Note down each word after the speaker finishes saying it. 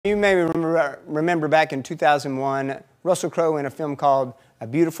You may remember back in 2001, Russell Crowe in a film called A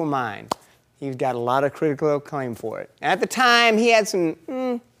Beautiful Mind. He got a lot of critical acclaim for it. At the time, he had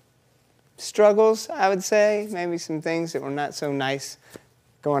some struggles, I would say, maybe some things that were not so nice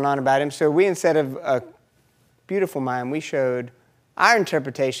going on about him. So we, instead of A Beautiful Mind, we showed our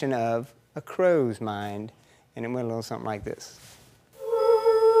interpretation of A Crowe's Mind, and it went a little something like this.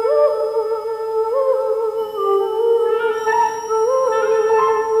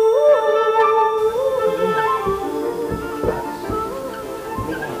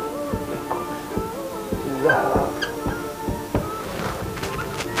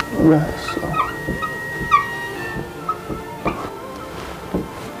 Russell.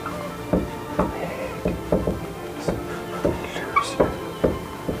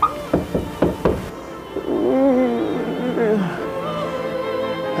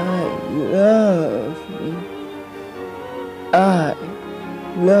 I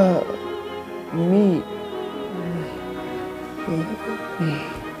love me.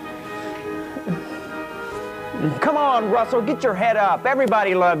 Come on, Russell, get your head up.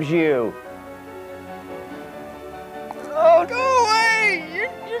 Everybody loves you. Oh, go away!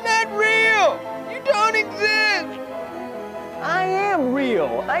 You're not real! You don't exist! I am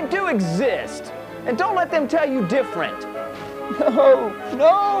real. I do exist. And don't let them tell you different.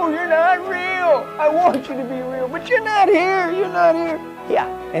 No, you're not real! I want you to be real, but you're not here! You're not here! Yeah,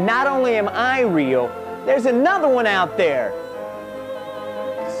 and not only am I real, there's another one out there.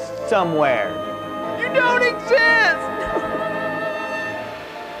 Somewhere. You don't exist!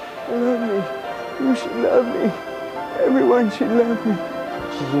 Love me. You should love me. Everyone should love me.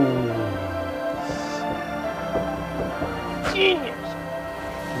 Genius!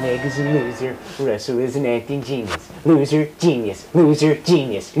 Meg is a loser. Russell is an acting genius. Loser, genius. Loser,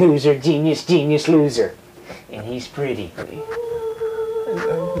 genius. Loser, genius, genius, loser. And he's pretty.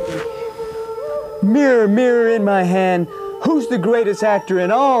 Mirror, mirror in my hand, who's the greatest actor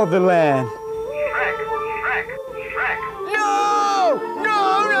in all the land? No,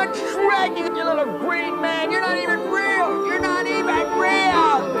 not Shrek, you little green man. You're not even real. You're not even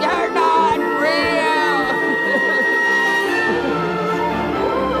real. You're not real.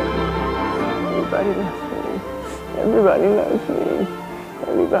 Everybody loves me. Everybody loves me.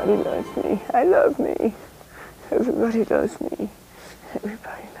 Everybody loves me. I love me. Everybody loves me.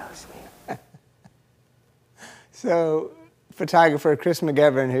 Everybody loves me. So, photographer Chris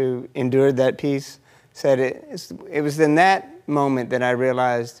McGovern, who endured that piece, said it was in that moment that I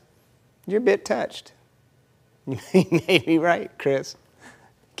realized, you're a bit touched. You may be right, Chris.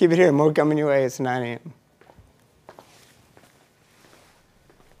 Keep it here, more coming your way. It's 9 a.m.